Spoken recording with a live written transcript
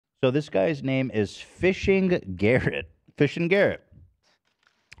So this guy's name is Fishing Garrett. Fishing Garrett.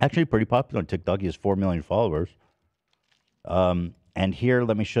 Actually pretty popular on TikTok. He has 4 million followers. And here,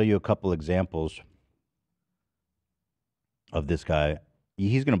 let me show you a couple examples of this guy.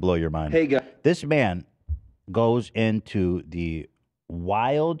 He's going to blow your mind. Hey, guys. This man goes into the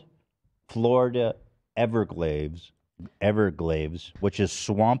wild Florida Everglades, which is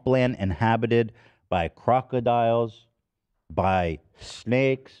swampland inhabited by crocodiles, by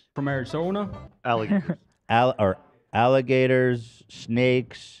snakes. From Arizona? Alligators. Alligators,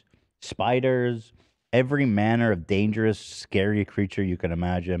 snakes, spiders, every manner of dangerous, scary creature you can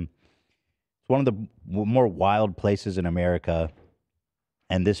imagine. It's one of the more wild places in America.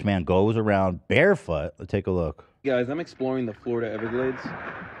 And this man goes around barefoot. Let's take a look. Guys, I'm exploring the Florida Everglades.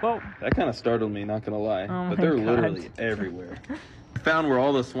 Whoa. That kind of startled me, not gonna lie. Oh but my they're God. literally everywhere. I found where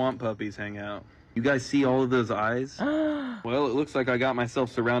all the swamp puppies hang out. You guys see all of those eyes? Well, it looks like I got myself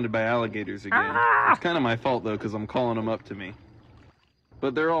surrounded by alligators again. It's kind of my fault, though, because I'm calling them up to me.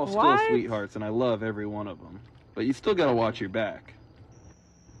 But they're all still sweethearts, and I love every one of them. But you still gotta watch your back.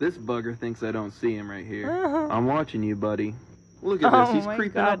 This bugger thinks I don't see him right here. I'm watching you, buddy. Look at this, he's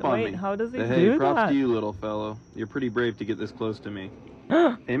creeping up on me. How does he Hey, do props that? to you, little fellow. You're pretty brave to get this close to me.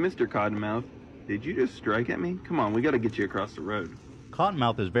 Hey, Mr. Cottonmouth, did you just strike at me? Come on, we gotta get you across the road.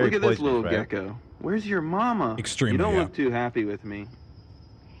 Cottonmouth is very Look at this poisonous, little right? gecko. Where's your mama? Extremely, You don't yeah. look too happy with me.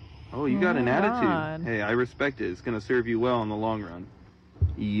 Oh, you got an God. attitude. Hey, I respect it. It's gonna serve you well in the long run.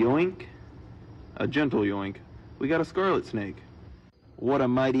 Yoink. A gentle yoink. We got a scarlet snake. What a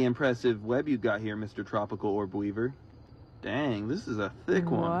mighty impressive web you got here, Mr. Tropical Orb Weaver. Dang, this is a thick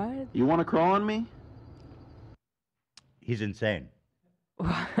one. What? You want to crawl on me? He's insane. Or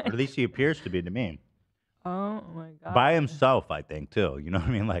at least he appears to be to me. Oh my God. By himself, I think, too. You know what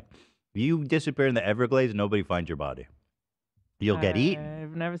I mean? Like, you disappear in the Everglades, nobody finds your body. You'll get eaten.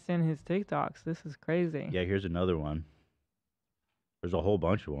 I've never seen his TikToks. This is crazy. Yeah, here's another one. There's a whole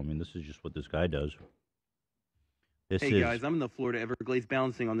bunch of them. I mean, this is just what this guy does. This Hey is guys, I'm in the Florida Everglades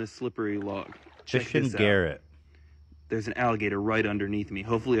balancing on this slippery log. Check Fishing this out. Garrett. There's an alligator right underneath me.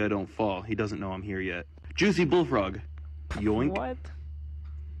 Hopefully I don't fall. He doesn't know I'm here yet. Juicy bullfrog. Yoink. What?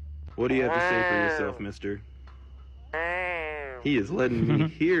 What do you have to say for yourself, mister? He is letting me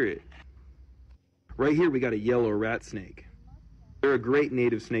hear it. Right here we got a yellow rat snake. They're a great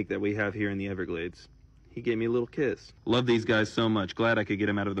native snake that we have here in the Everglades. He gave me a little kiss. Love these guys so much. Glad I could get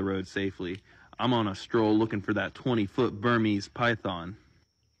him out of the road safely. I'm on a stroll looking for that 20-foot Burmese python.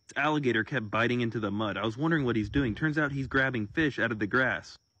 This alligator kept biting into the mud. I was wondering what he's doing. Turns out he's grabbing fish out of the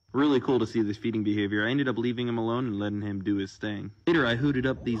grass. Really cool to see this feeding behavior. I ended up leaving him alone and letting him do his thing. Later I hooted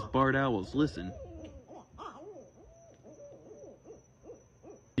up these barred owls. Listen.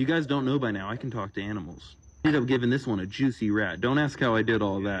 You guys don't know by now, I can talk to animals. Ended up giving this one a juicy rat. Don't ask how I did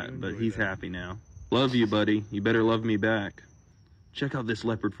all that, but he's happy now. Love you, buddy. You better love me back. Check out this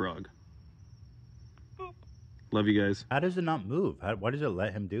leopard frog. Love you guys. How does it not move? Why does it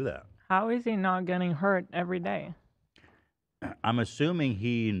let him do that? How is he not getting hurt every day? I'm assuming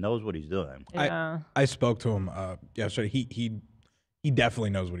he knows what he's doing. Yeah. I spoke to him yesterday. He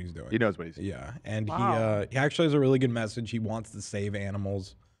definitely knows what he's doing. He knows what he's doing. Yeah, and Wow. he actually has a really good message. He wants to save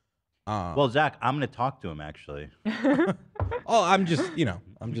animals. Well, Zach, I'm going to talk to him, actually. Oh, I'm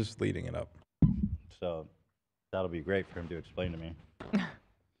just leading it up. So that'll be great for him to explain to me.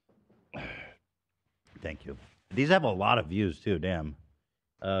 Thank you. These have a lot of views, too. Damn.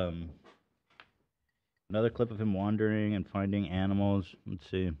 Another clip of him wandering and finding animals.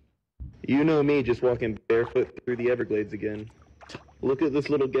 Let's see. You know me just walking barefoot through the Everglades again. Look at this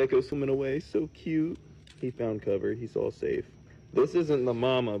little gecko swimming away. So cute. He found cover. He's all safe. This isn't the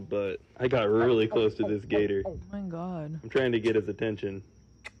mama, but I got really close to this gator. Oh my God. I'm trying to get his attention.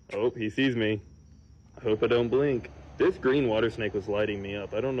 Oh, he sees me. I hope I don't blink. This green water snake was lighting me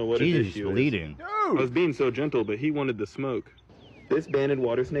up. I don't know what his Jesus, issue he's is. bleeding. I was being so gentle, but he wanted the smoke. This banded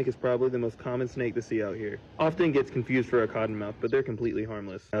water snake is probably the most common snake to see out here. Often gets confused for a cottonmouth, but they're completely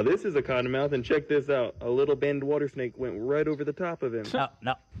harmless. Now this is a cottonmouth, and check this out. A little banded water snake went right over the top of him. No.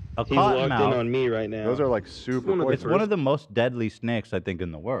 A He's locked in cottonmouth. on me right now. Those are like super one of the It's one of the most deadly snakes, I think,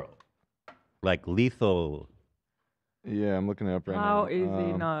 in the world. Like lethal. Yeah, I'm looking it up right now. How is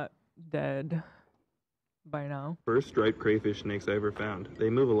he not dead by now? First striped crayfish snakes I ever found. They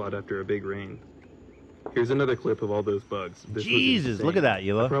move a lot after a big rain. Here's another clip of all those bugs. This was Jesus, insane. look at that, I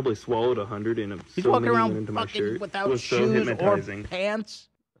Yula. probably swallowed 100 and He's so walking many around went into my fucking shirt. It without was so shoes or hypnotizing. pants.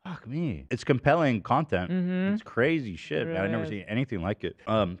 Fuck me. It's compelling content. Mm-hmm. It's crazy shit. Man. I've Really never is. seen anything like it.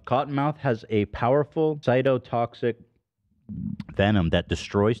 Cottonmouth has a powerful cytotoxic venom that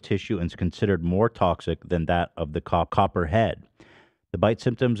destroys tissue and is considered more toxic than that of the copperhead. The bite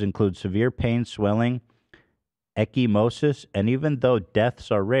symptoms include severe pain, swelling, ecchymosis, and even though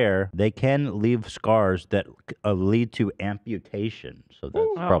deaths are rare, they can leave scars that lead to amputation. So that's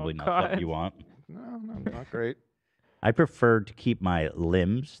probably not something you want. No, not great. I prefer to keep my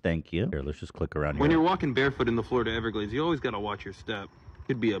limbs. Thank you. Here, let's just click around here. When you're walking barefoot in the Florida Everglades, you always got to watch your step.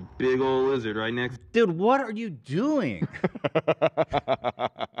 Could be a big old lizard right next. Dude, what are you doing?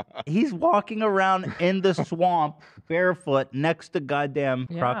 He's walking around in the swamp barefoot next to goddamn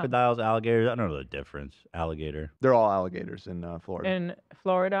crocodiles, alligators. I don't know the difference. Alligator. They're all alligators in Florida. In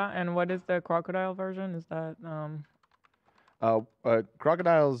Florida, and what is the crocodile version? Is that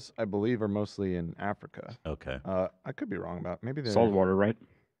Crocodiles, I believe, are mostly in Africa. Okay. I could be wrong about maybe they're saltwater, right?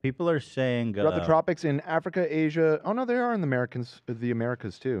 People are saying throughout the tropics in Africa, Asia. Oh no, they are in the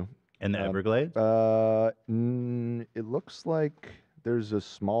Americas too. In the Everglades? It looks like there's a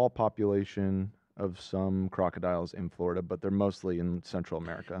small population of some crocodiles in Florida, but they're mostly in Central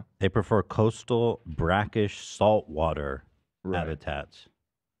America. They prefer coastal, brackish, saltwater habitats.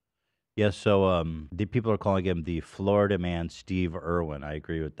 Yes, so the people are calling him the Florida man, Steve Irwin. I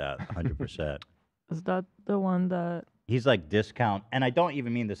agree with that 100%. is that the one that? He's like discount, and I don't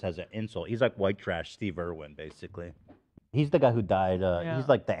even mean this as an insult. He's like white trash Steve Irwin, basically. He's the guy who died. He's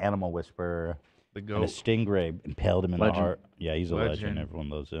like the animal whisperer. The goat. And a stingray impaled him in the heart. Yeah, he's a legend. Legend. Everyone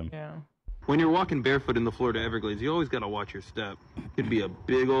loves him. Yeah. When you're walking barefoot in the Florida Everglades, you always got to watch your step. Could be a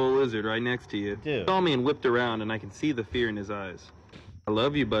big old lizard right next to you. Dude. He saw me and whipped around, and I can see the fear in his eyes. I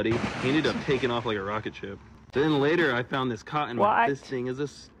love you, buddy. He ended up taking off like a rocket ship. Then later, I found this cottonmouth. This thing is a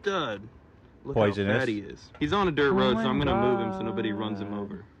stud. Look Poisonous. how fat he is. He's on a dirt road, so I'm going to move him so nobody runs him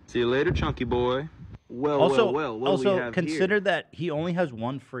over. See you later, chunky boy. Well, Also, well, what do we have consider here? that he only has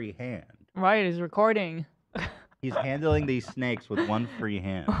one free hand. Right, he's recording. He's handling these snakes with one free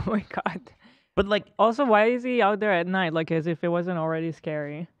hand. Oh my god. But like, also, why is he out there at night, like as if it wasn't already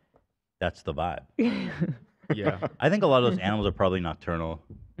scary? that's the vibe. Yeah. I think a lot of those animals are probably nocturnal,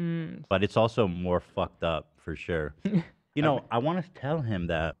 Mm. but it's also more fucked up for sure. You know, I want to tell him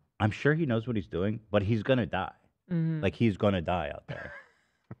that I'm sure he knows what he's doing, but he's gonna die. Mhm. Like he's gonna die out there.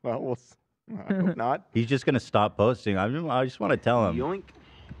 Well, I hope not. He's just gonna stop posting. I just want to tell him. Yoink.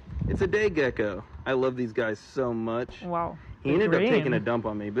 It's a day gecko. I love these guys so much. Wow. He ended up taking a Green. dump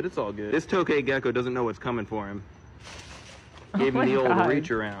on me, but it's all good. This tokay gecko doesn't know what's coming for him. Gave Oh him the my old God. reach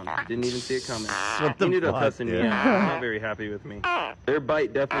around. Didn't even see it coming. What the He ended up fuck, cussing me dude? out. Not very happy with me. Their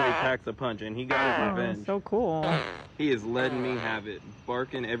bite definitely packs a punch, and he got his Oh, revenge. so cool. He is letting me have it,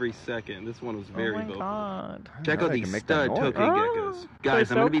 barking every second. This one was very oh my vocal. god. Check Yeah, out they these can make that stud noise. tokay geckos. Guys,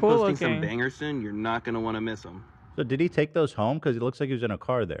 they're I'm going so to be cool posting some looking. bangers soon. You're not going to want to miss them. So did he take those home? Because it looks like he was in a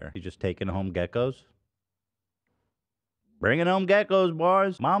car there. He just taking home geckos. Bringing home geckos,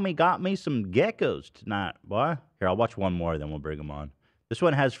 boys. Mommy got me some geckos tonight, boy. Here, I'll watch one more, then we'll bring them on. This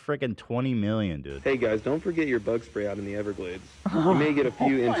one has freaking 20 million, dude. Hey guys, don't forget your bug spray out in the Everglades. You may get a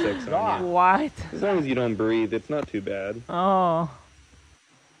few insects on you. What? As long as you don't breathe, it's not too bad. Oh.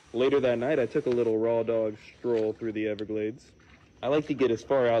 Later that night, I took a little raw dog stroll through the Everglades. I like to get as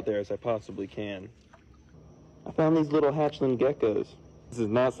far out there as I possibly can. I found these little hatchling geckos. This is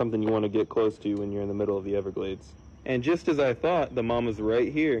not something you want to get close to when you're in the middle of the Everglades. And just as I thought, the mama's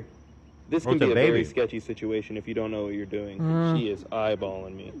right here. This can it's a be a very baby. sketchy situation if you don't know what you're doing. She is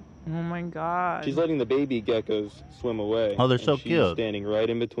eyeballing me. Oh my god. She's letting the baby geckos swim away. Oh, they're and so she's cute. standing right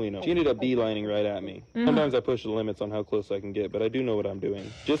in between them. She ended up beelining right at me. Sometimes I push the limits on how close I can get, but I do know what I'm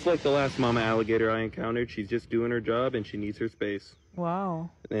doing. Just like the last mama alligator I encountered, she's just doing her job and she needs her space.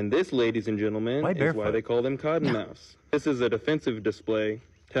 Wow. And this, ladies and gentlemen, Why is barefoot? why they call them cottonmouths. This is a defensive display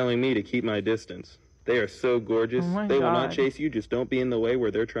telling me to keep my distance. They are so gorgeous. Oh my They will not God. chase you, just don't be in the way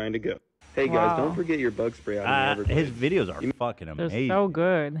where they're trying to go. Hey guys, Wow. don't forget your bug spray out in the His Everglades. videos are fucking They're amazing. so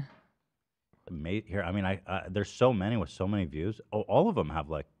good. Here, I mean, there's so many with so many views. Oh, all of them have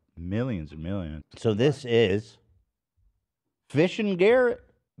like millions and millions. So this is Fishing Garrett.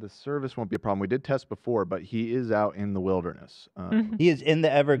 The service won't be a problem. We did test before, but he is out in the wilderness. He is in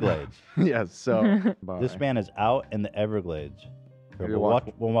the Everglades. Yes, so This man is out in the Everglades. Here, Maybe we'll watch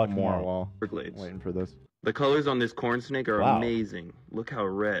more more. while Everglades. waiting for this. The colors on this corn snake are Wow. amazing. Look how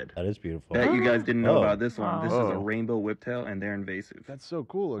red. That is beautiful. Bet you guys didn't know Oh. about this one. This is a Oh. rainbow whiptail, and they're invasive. That's so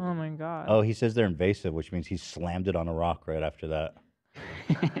cool. Oh my god. Oh, he says they're invasive, which means he slammed it on a rock right after that.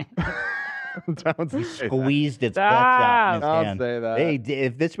 Don't say that. Squeezed its guts out in his Don't hand. say that. Hey,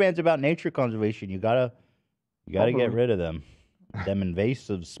 if this man's about nature conservation, you gotta get Probably. rid of them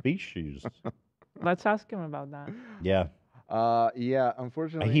invasive species. Let's ask him about that. Yeah, Yeah,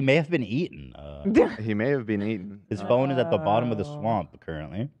 unfortunately, he may have been eaten. he may have been eaten. His phone is at the bottom of the swamp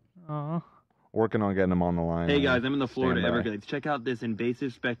currently. Oh. Working on getting him on the line. Hey guys, I'm in the Florida Stand by. Everglades. Check out this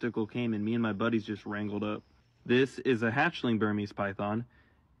invasive spectacle caiman me and my buddies just wrangled up. This is a hatchling Burmese python,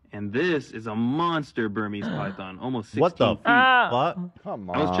 and this is a monster Burmese python, almost 16 What the feet. fuck? Come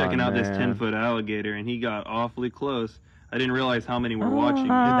on, I was checking out this man. 10-foot alligator, and he got awfully close. I didn't realize how many were watching.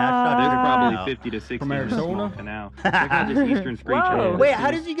 Dude, that shot There's took me probably out. 50 to 60 From in this small Arizona? canal. Check out this eastern screech Whoa. owl. Wait,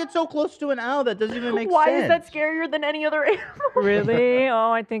 how does he get so close to an owl? That doesn't even make sense. Why is that scarier than any other animal? Really?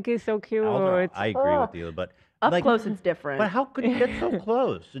 Oh, I think he's so cute. Owls are- I agree with you, but Up like, close, it's different. But how could he get so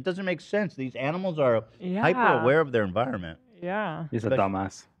close? It doesn't make sense. These animals are Yeah. hyper aware of their environment. Yeah. He's a Especially-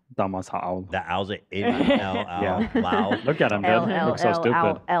 dumbass. Dumbass owl. The owl's an idiot. Owl, Yeah. wow. Look at him, dude. L He L looks so L stupid.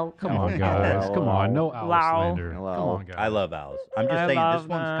 L L. Come on, on, guys. Come on. No owl Wow. slander. Hello. Come on, guys. I love owls. I'm just I saying love this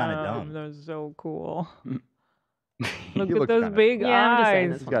one's kind of them. dumb. They're so cool. He Look at looks those kinda- big Yeah, I'm just saying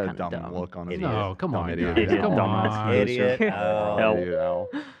eyes. this He's one's got a kinda dumb dumb. look on his Idiot. face. No, come Dumb on, idiot. guys. Come on. Idiot. owl. Idiot owl.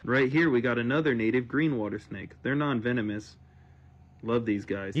 Right here, we got another native green water snake. They're non-venomous. Love these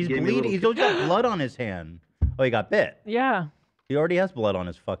guys. He's He gave me a bleeding. He's little always got blood on his hand. Oh, he got bit. Yeah. He already has blood on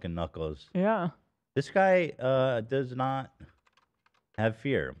his fucking knuckles. Yeah. This guy does not have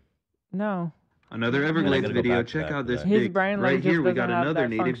fear. No. Another I Everglades gotta go video. back to Check that out this today. His big. brain, like, Right here, just we got doesn't have another that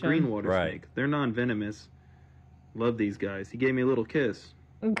native function. green water Right. snake. They're non-venomous. Love these guys. He gave me a little kiss.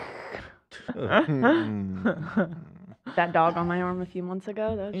 That dog on my arm a few months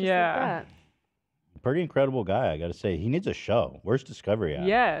ago, that was just Yeah. like that. Pretty incredible guy, I gotta say. He needs a show. Where's Discovery at?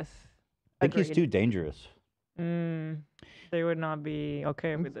 Yes. I think he's Agreed. too dangerous. They would not be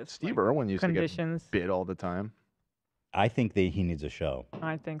okay with this. Steve like, Irwin used conditions. to get bit all the time. I think that he needs a show.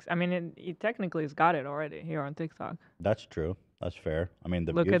 I think. I mean, he technically has got it already here on TikTok. That's true. That's fair. I mean,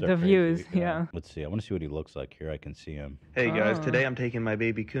 the Look views at are the crazy. views, yeah. Let's see. I want to see what he looks like. Here, I can see him. Hey guys, Oh. today I'm taking my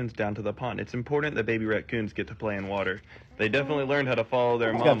baby coons down to the pond. It's important that baby raccoons get to play in water. They definitely learned how to follow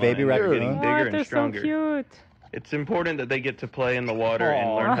their He's mama. got baby and they're raccoons. getting What? bigger They're and so stronger. cute. It's important that they get to play in the water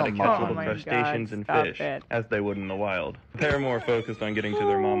and learn how to Oh, catch oh little my crustaceans God, and stop fish, it. as they would in the wild. They're more focused on getting to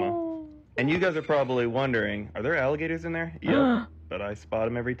their mama. And you guys are probably wondering, are there alligators in there? Yep. But I spot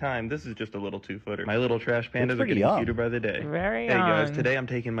them every time. This is just a little 2-footer. My little trash pandas are pretty getting young. cuter by the day. Very Hey guys, young. today I'm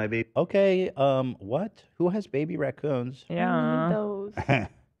taking my baby. Okay. What? Who has baby raccoons? I Yeah. need those.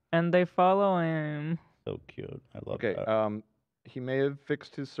 And they follow him. So cute. I love Okay, that. he may have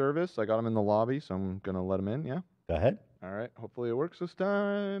fixed his service. I got him in the lobby, so I'm gonna let him in. Yeah. Go ahead. All right. Hopefully it works this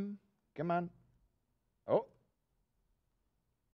time. Come on.